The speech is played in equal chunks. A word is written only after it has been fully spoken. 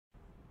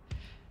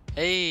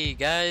Hey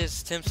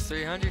guys,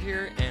 tiMsa300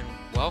 here, and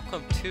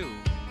welcome to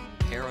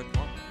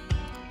Paranormal.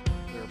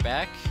 We're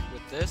back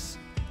with this.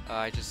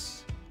 I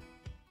just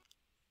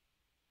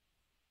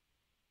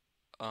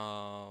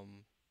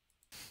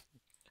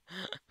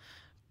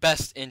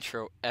best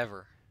intro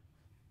ever.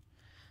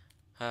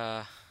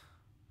 Uh,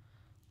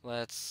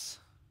 let's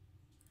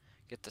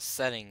get the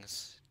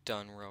settings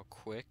done real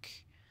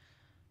quick.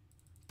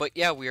 But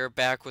yeah, we are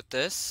back with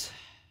this,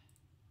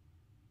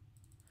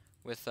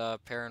 with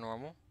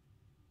Paranormal.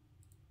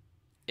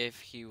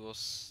 If he will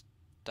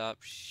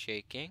stop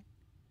shaking.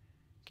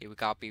 Okay, we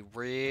gotta be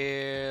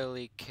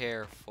really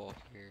careful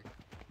here.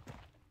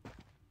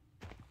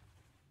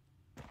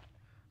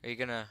 Are you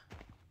gonna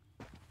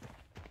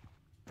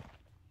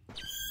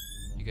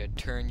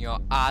turn your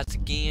eyes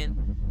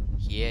again?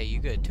 Yeah, you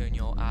gotta turn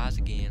your eyes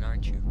again,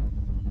 aren't you?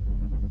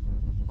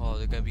 Oh,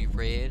 they're gonna be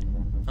red?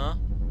 Huh?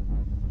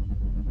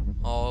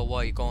 Oh,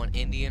 what, you going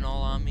Indian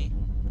all on me?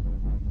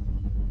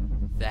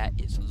 That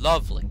is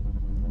lovely.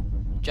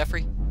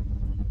 Jeffrey,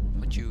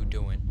 what you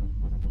doing?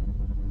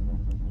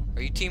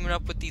 Are you teaming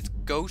up with these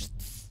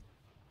ghosts?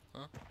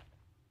 Huh?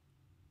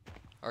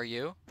 Are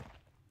you?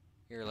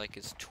 You're like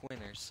his twin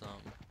or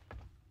something.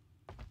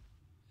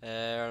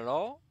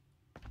 Hello?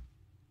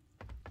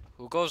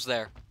 Who goes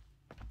there?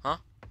 Huh?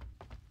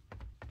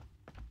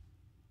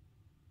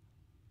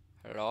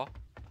 Hello?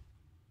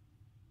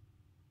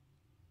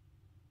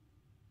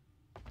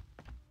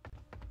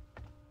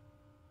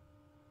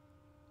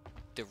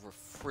 The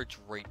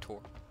refrigerator.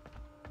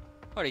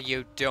 What are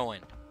you doing?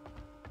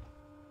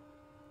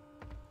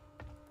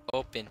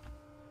 Open.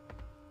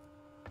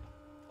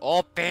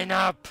 Open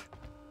up!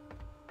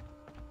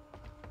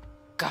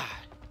 God.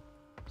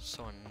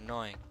 So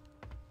annoying.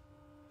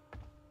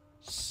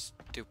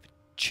 Stupid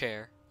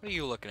chair. What are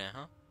you looking at,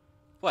 huh?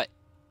 What?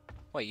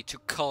 What, you too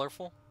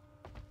colorful?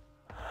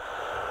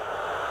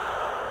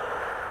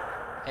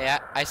 Hey,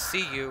 I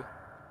see you.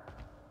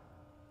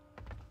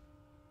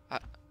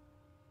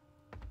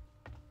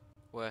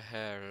 Well,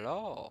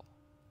 hello.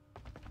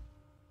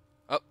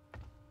 Oh.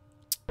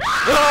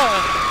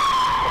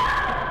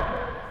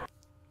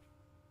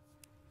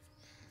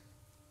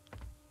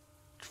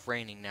 It's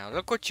raining now.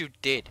 Look what you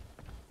did.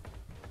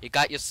 You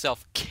got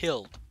yourself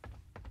killed.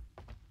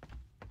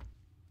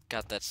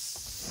 Got that.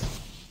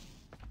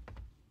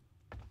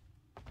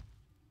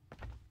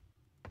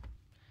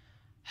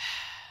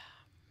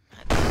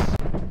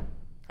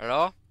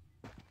 Hello?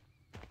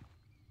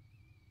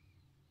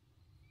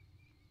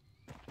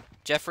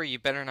 Jeffrey, you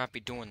better not be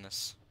doing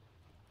this.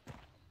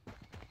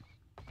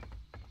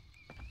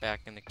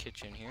 Back in the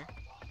kitchen here.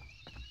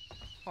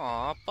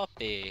 Aw,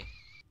 puppy.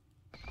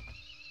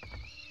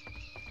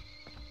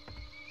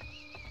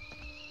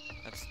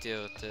 Let's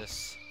deal with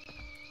this.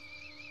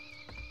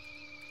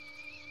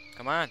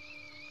 Come on.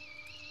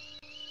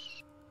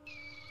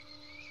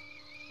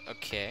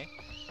 Okay.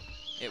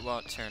 It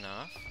won't turn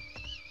off.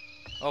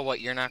 Oh, what?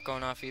 You're not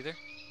going off either?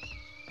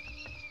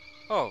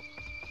 Oh,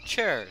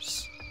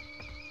 chairs.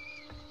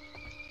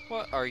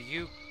 What are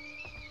you?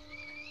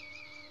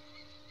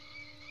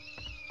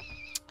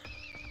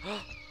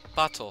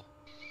 Bottle.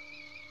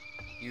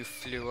 You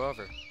flew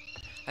over.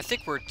 I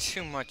think we're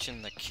too much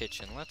in the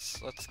kitchen. Let's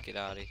get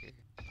out of here.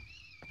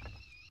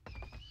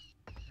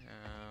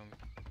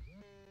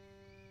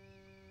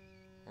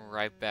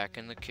 Right back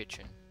in the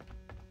kitchen.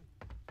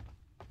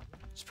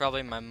 It's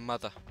probably my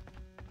mother.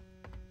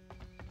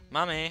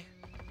 Mommy.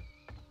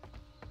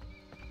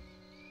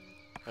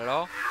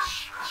 Hello?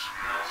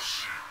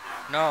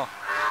 No.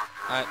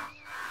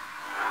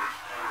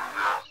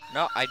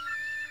 No, I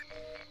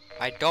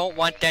don't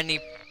want any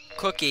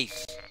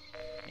cookies.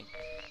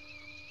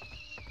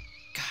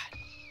 God.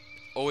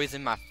 Always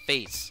in my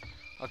face.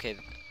 Okay,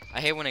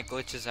 I hate when it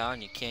glitches out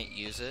and you can't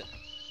use it.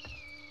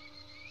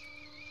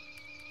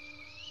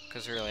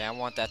 Because really, I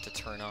want that to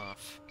turn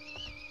off.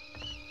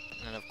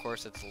 And of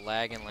course, it's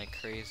lagging like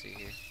crazy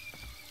here.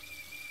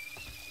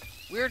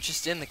 We're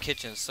just in the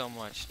kitchen so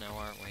much now,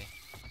 aren't we?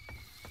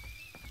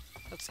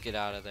 Let's get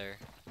out of there.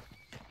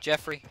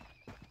 Jeffrey.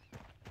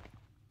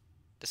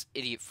 This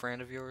idiot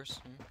friend of yours?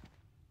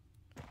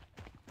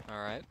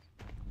 Alright.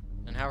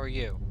 And how are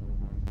you?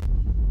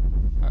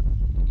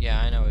 Yeah,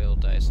 I know he'll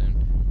die soon.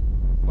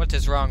 What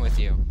is wrong with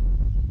you?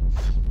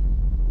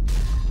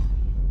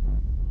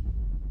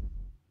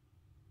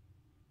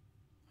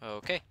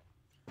 Okay.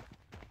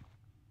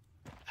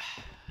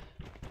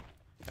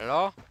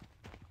 Hello?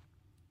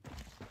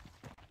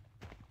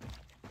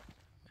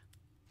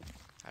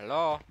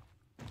 Hello?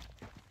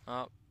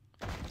 Oh.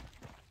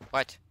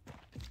 What?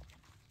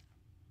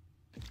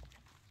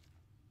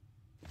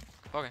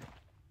 Okay.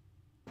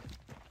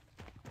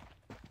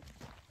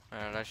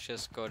 Alright, let's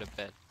just go to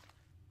bed.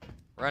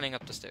 Running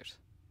up the stairs.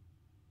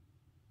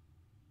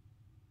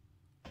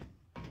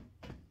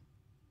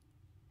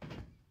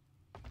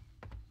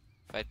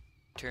 If I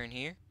turn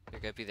here,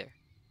 you're gonna be there.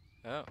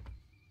 Oh.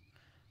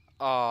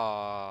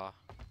 Aww.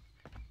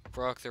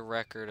 Broke the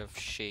record of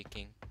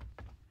shaking.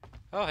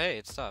 Oh, hey,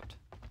 it stopped.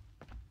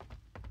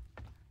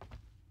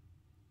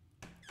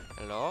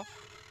 Hello?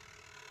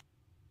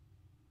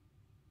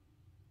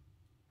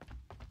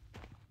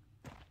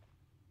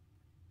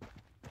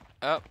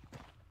 Oh.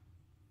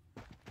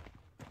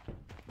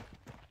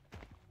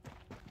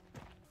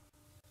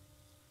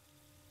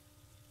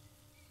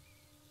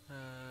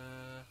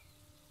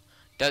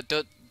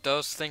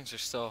 Those things are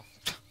still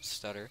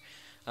stutter.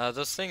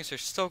 Those things are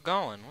still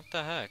going. What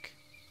the heck?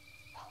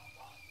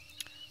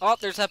 Oh,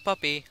 there's that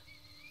puppy.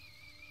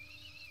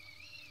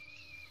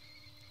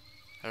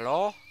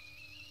 Hello?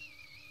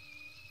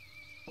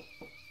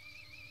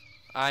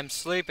 I'm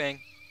sleeping.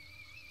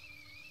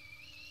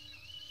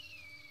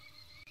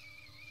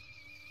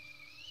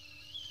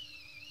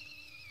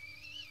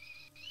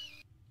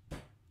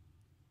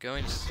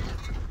 Going.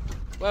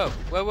 Whoa!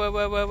 Whoa! Whoa!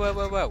 Whoa! Whoa! Whoa!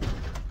 Whoa! Whoa!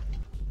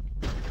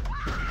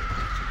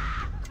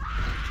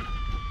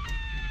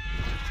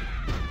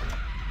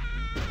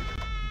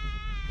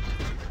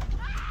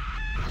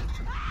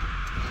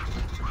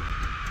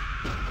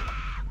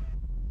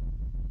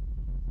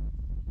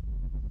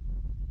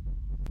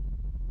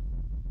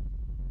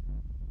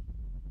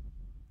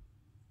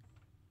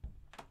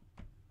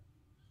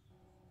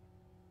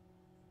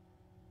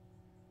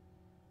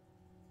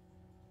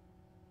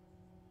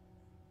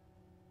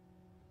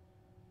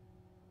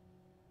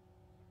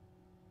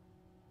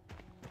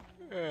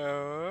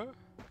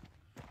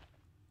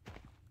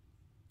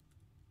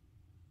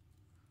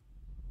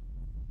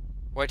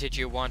 What did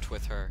you want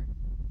with her?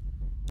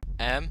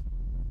 M?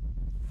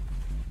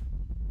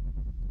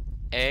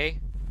 A?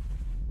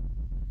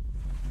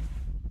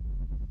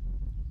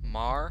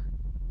 Mar?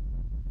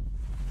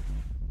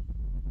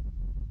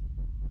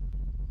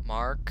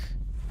 Mark?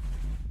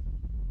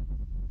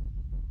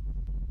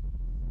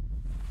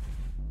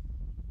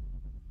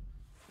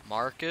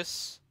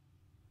 Marcus?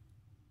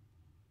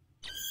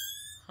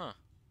 Huh.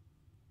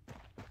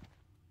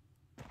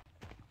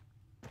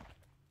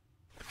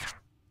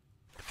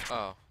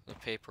 Oh, the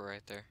paper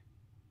right there.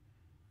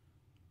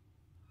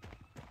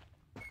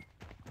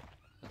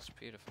 That's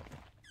beautiful.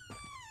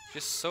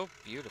 Just so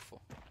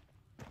beautiful.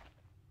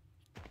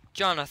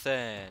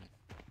 Jonathan!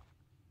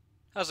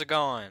 How's it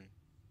going?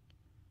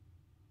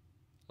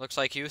 Looks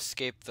like you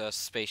escaped the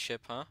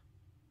spaceship, huh?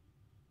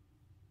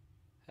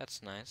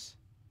 That's nice.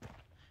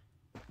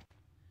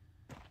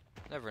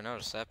 Never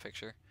noticed that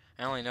picture.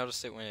 I only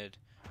noticed it when it...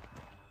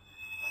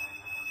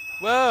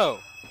 Whoa!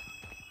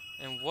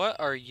 And what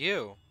are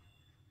you?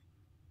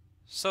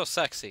 So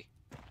sexy.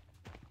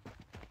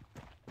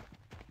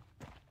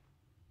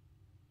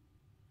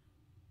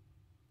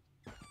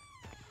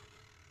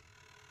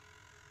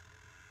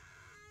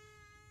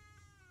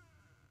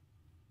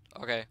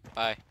 Okay,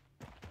 bye.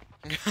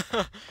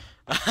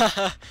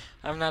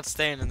 I'm not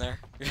staying in there.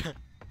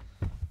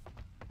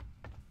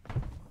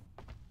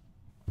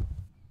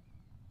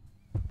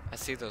 I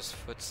see those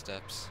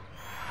footsteps.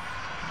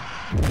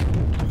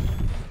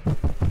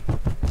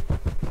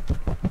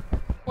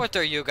 What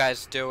are you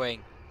guys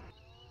doing?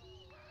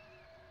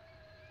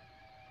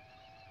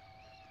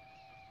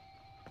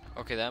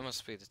 Okay, that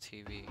must be the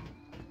TV.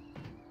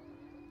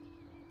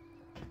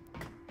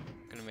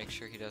 Gonna make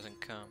sure he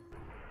doesn't come.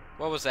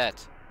 What was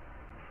that?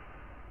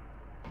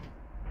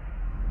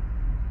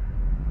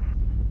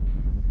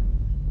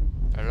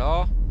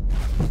 Hello?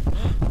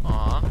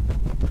 Aw.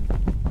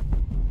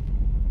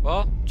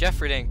 Well,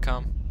 Jeffrey didn't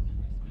come.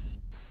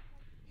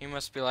 He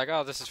must be like,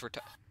 oh, this is for...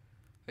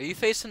 Are you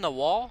facing the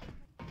wall?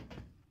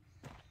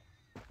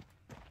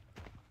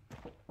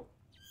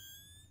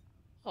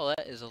 Oh,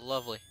 that is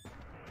lovely.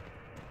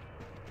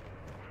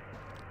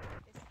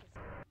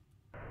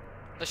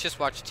 Let's just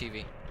watch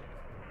TV.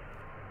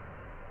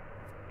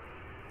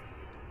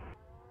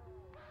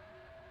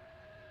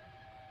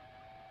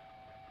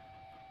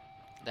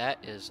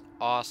 That is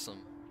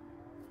awesome.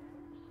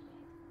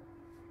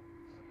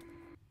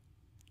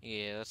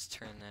 Yeah, let's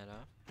turn that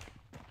up.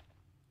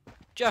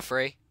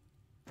 Jeffrey!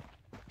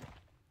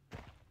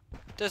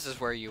 This is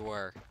where you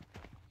were.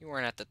 You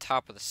weren't at the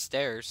top of the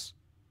stairs.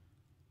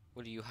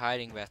 What are you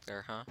hiding back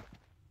there, huh?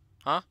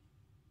 Huh?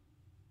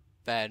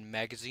 Bad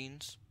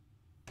magazines?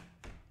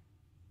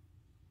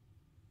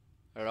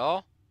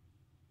 Hello?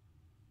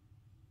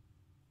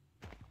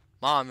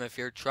 Mom, if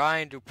you're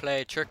trying to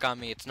play a trick on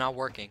me, it's not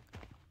working.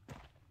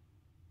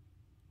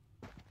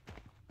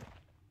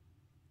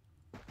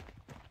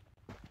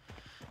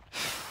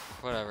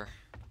 Whatever.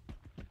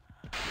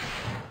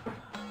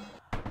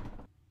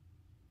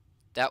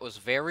 That was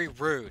very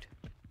rude.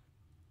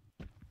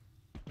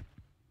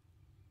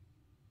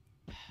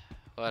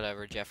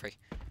 Whatever, Jeffrey.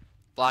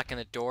 Blocking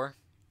the door.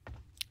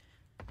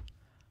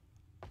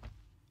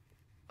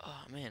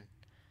 Oh, man.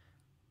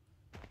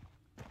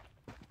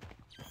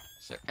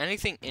 Is there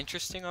anything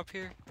interesting up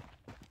here?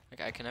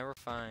 Like, I can never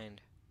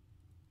find...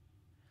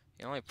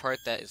 The only part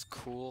that is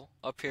cool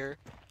up here...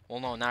 Well,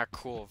 no, not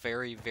cool.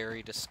 Very,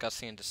 very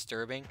disgusting and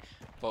disturbing.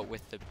 But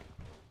with the...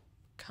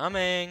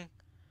 Coming!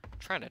 I'm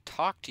trying to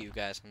talk to you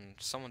guys and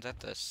someone's at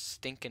the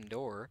stinking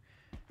door.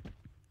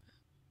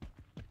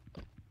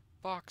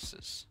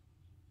 Boxes.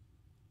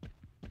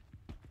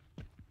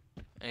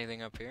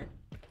 Anything up here?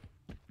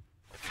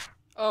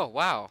 Oh,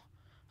 wow.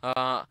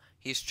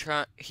 He's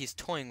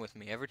toying with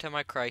me. Every time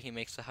I cry, he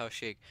makes the house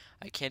shake.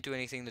 I can't do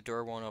anything, the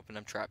door won't open,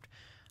 I'm trapped.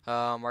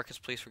 Marcus,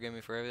 please forgive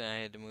me for everything. I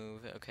had to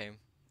move. Okay.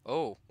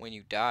 Oh, when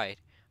you died.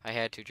 I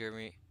had to.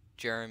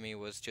 Jeremy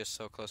was just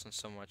so close and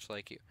so much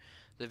like you.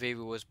 The baby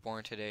was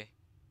born today.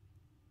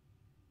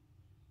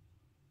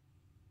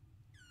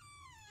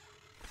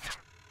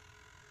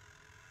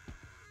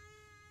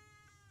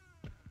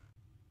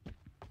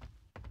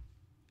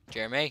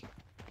 Jeremy?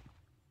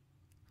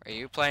 Are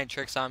you playing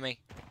tricks on me?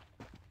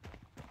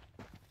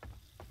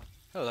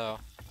 Hello.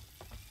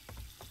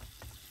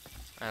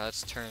 Alright,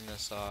 let's turn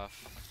this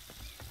off.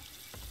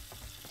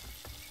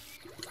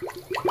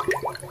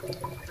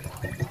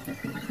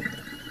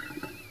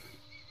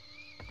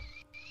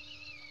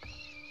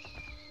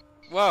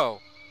 Whoa!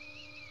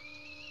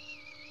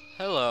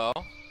 Hello.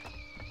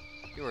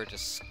 You are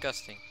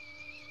disgusting.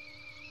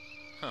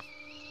 Huh.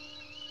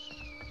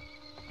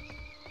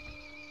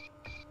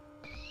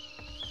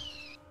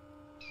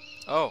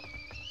 Oh,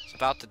 it's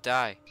about to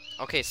die.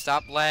 Okay,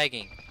 stop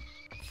lagging.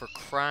 For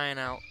crying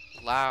out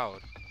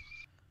loud.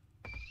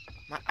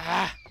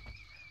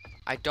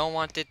 I don't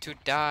want it to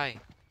die.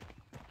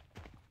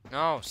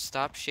 No,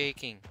 stop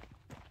shaking.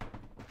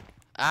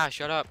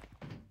 Shut up.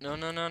 No,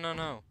 no, no, no,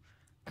 no.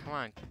 Come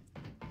on.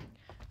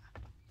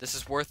 This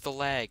is worth the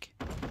lag.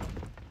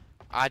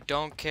 I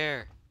don't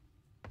care.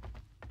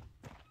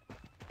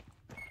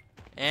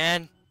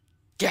 And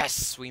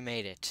yes, we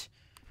made it.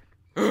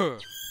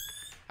 Ugh.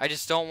 I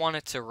just don't want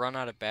it to run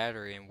out of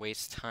battery and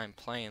waste time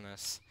playing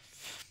this.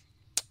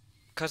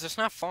 Because it's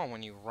not fun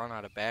when you run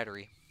out of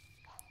battery.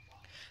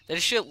 They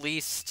should at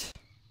least,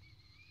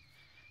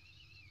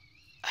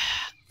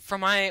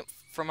 from my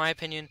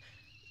opinion,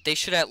 they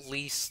should at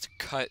least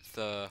cut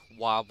the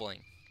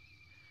wobbling.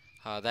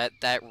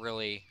 That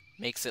really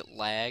makes it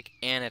lag,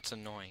 and it's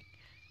annoying.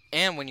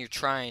 And when you're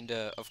trying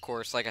to, of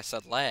course, like I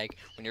said, lag,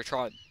 when you're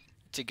trying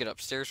to get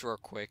upstairs real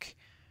quick,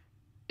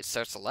 it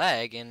starts to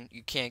lag, and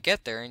you can't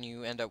get there, and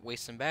you end up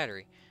wasting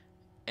battery.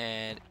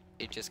 And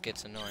it just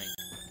gets annoying.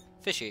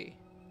 Fishy.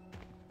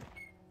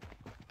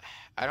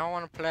 I don't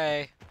want to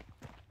play.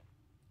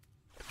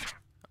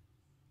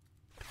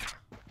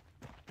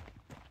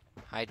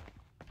 I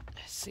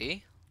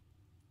see.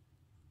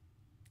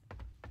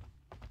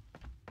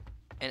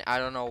 And I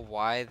don't know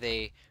why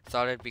they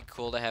thought it'd be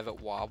cool to have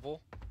it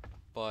wobble,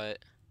 but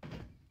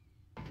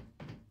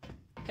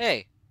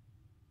hey,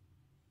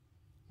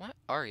 what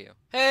are you?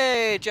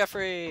 Hey,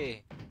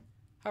 Jeffrey,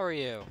 how are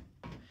you?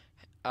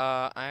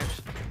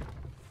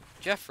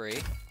 Jeffrey,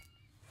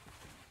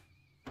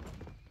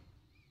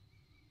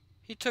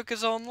 he took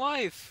his own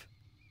life.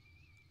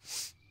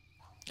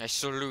 I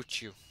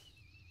salute you.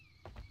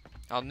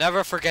 I'll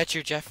never forget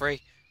you,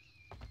 Jeffrey.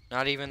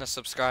 Not even the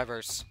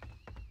subscribers.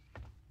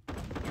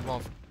 You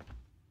won't.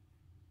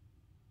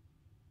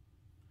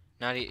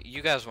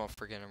 You guys won't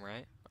forget him,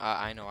 right?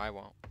 I know I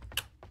won't.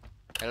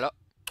 Hello.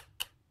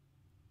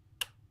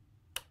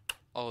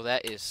 Oh,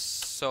 that is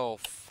so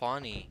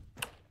funny.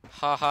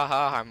 Ha ha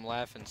ha! I'm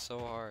laughing so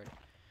hard.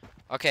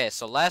 Okay,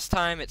 so last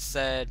time it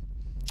said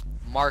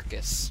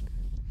Marcus.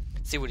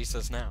 Let's see what he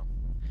says now.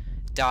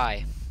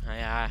 Die.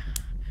 I'm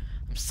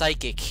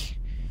psychic.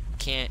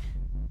 Can't.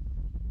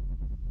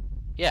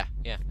 Yeah.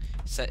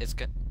 It's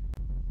good.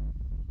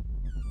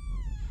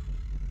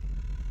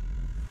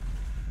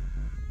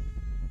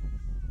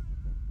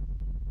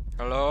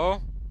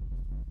 Hello?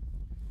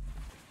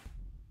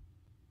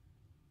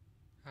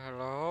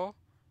 Hello?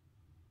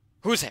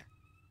 Who's there?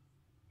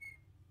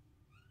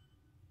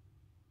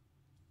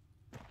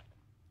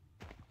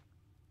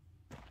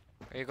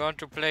 Are you going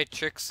to play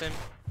tricks in?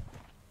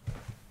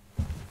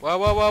 Whoa,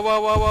 whoa, whoa,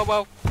 whoa, whoa, whoa,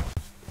 whoa.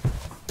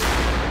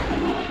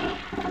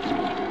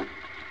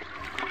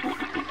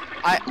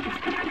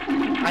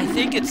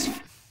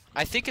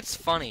 I think it's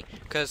funny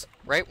because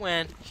right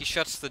when he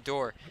shuts the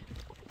door,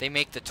 they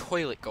make the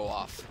toilet go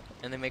off,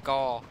 and they make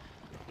all,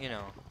 you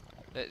know,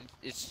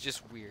 it's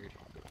just weird.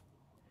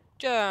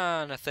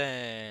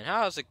 Jonathan,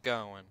 how's it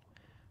going?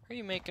 Are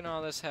you making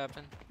all this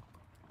happen?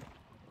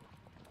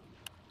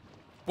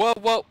 Whoa,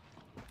 whoa.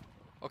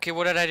 Okay,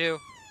 what did I do?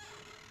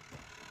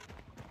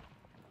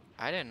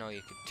 I didn't know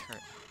you could turn.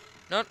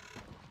 No.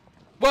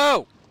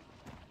 Whoa.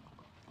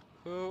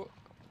 Who?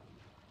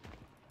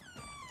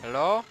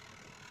 Hello?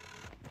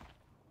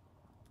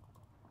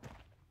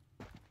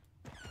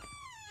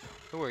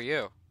 Who are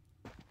you?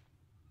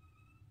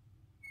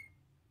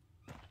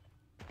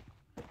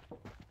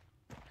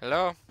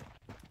 Hello?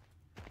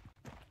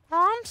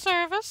 Room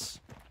service?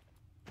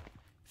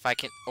 If I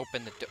can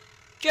open the door.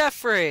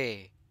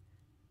 Jeffrey!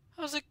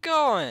 How's it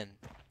going?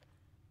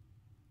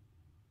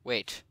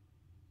 Wait.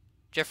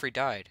 Jeffrey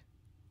died.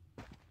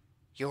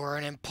 You're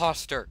an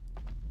imposter.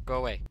 Go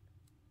away.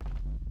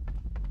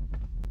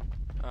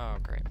 Oh,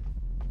 great.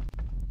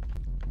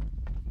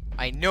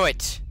 I knew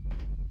it!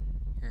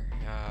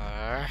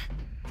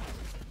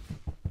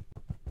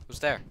 Who's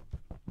there?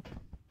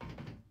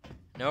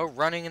 No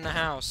running in the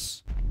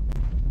house.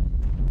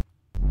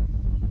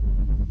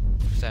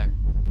 Who's there?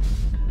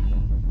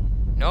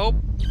 Nope.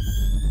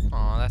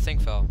 Aw, that thing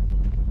fell.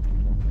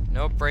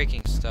 No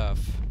breaking stuff.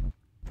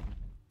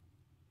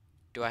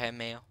 Do I have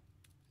mail?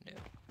 No.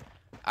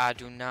 I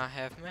do not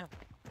have mail.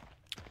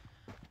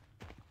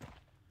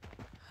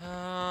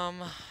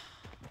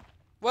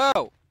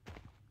 Whoa!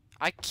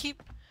 I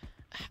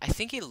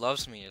think he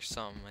loves me or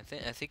something.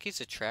 I think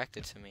he's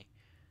attracted to me.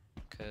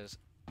 'Cause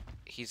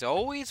he's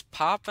always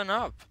popping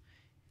up.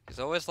 He's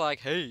always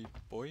like, "Hey,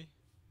 boy."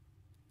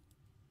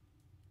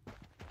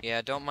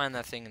 Yeah, don't mind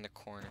that thing in the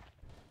corner.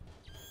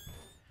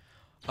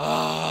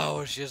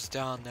 Oh, it's just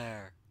down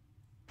there.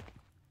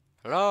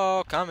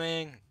 Hello,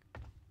 coming.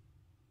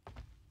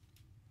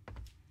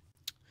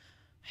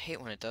 I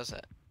hate when it does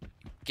that.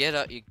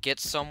 You get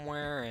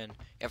somewhere and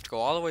you have to go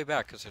all the way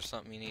back because there's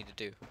something you need to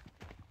do.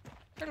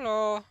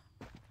 Hello.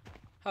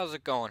 How's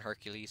it going,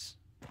 Hercules?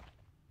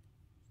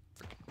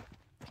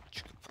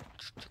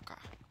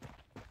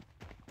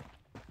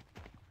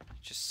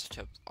 Just such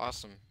a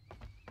awesome,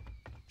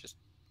 just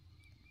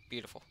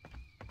beautiful.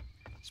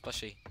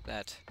 Especially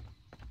that.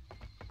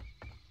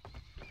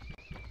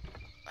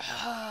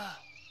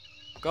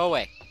 Go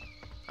away.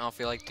 I don't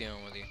feel like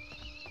dealing with you.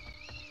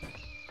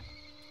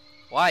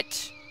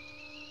 What?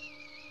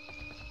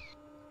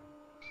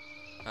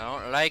 I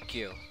don't like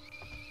you.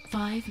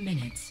 5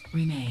 minutes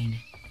remain.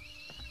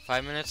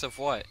 5 minutes of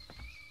what?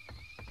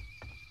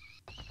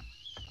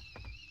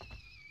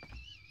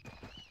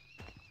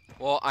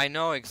 Well, I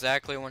know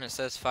exactly when it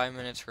says 5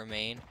 minutes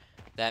remain.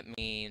 That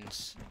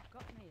means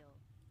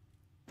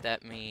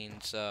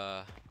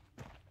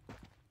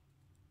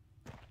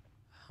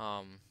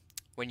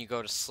when you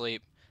go to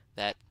sleep,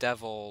 that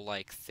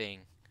devil-like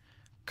thing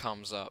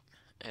comes up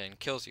and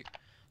kills you.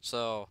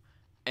 So,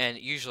 and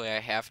usually I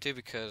have to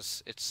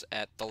because it's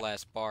at the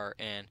last bar,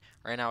 and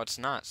right now it's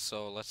not.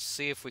 So let's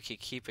see if we can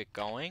keep it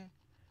going.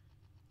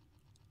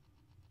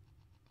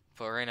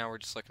 But right now we're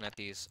just looking at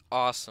these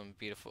awesome,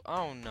 beautiful.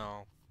 Oh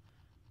no.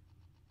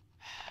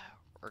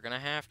 We're gonna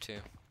have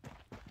to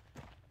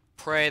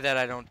pray that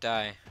I don't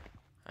die.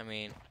 I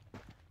mean,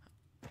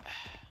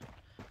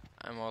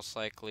 I most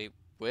likely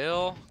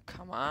will.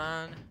 Come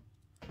on.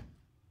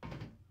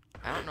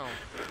 I don't know.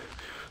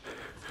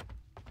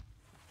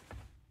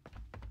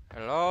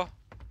 Hello?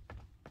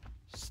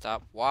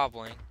 Stop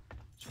wobbling.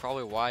 It's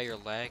probably why you're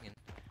lagging.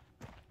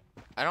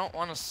 I don't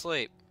want to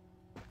sleep.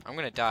 I'm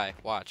gonna die.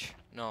 Watch.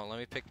 No, let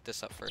me pick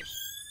this up first.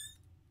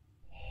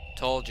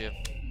 Told you.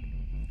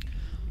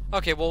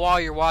 Okay, well, while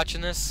you're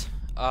watching this,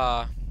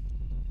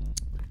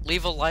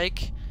 leave a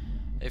like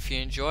if you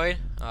enjoyed.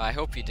 I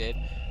hope you did.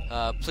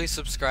 Please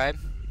subscribe.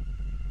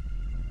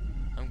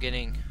 I'm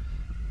getting...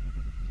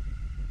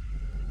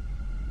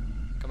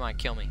 Come on,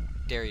 kill me.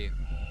 Dare you.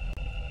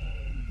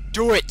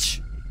 Do it!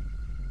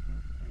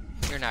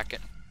 You're not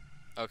gonna...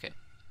 Okay.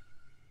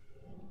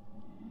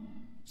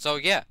 So,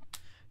 yeah.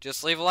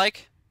 Just leave a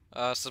like.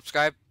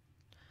 Subscribe.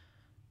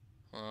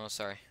 Oh,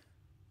 sorry.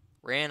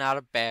 Ran out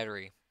of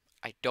battery.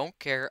 I don't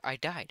care. I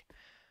died.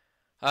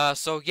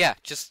 So, yeah.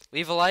 Just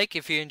leave a like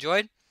if you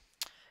enjoyed.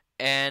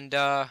 And,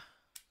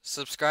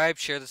 subscribe.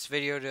 Share this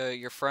video to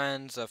your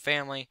friends,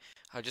 family.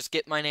 Just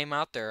get my name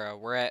out there.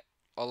 We're at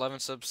 11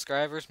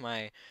 subscribers.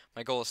 My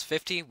goal is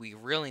 50. We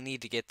really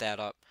need to get that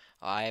up.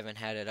 I haven't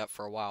had it up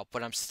for a while,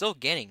 but I'm still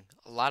getting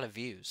a lot of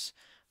views.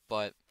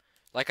 But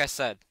like I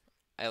said,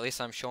 at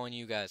least I'm showing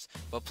you guys.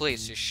 But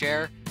please just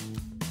share.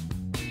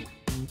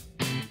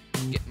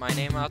 Get my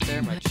name out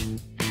there.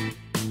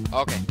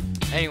 Okay.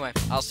 Anyway,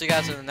 I'll see you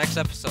guys in the next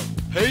episode.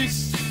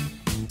 Peace.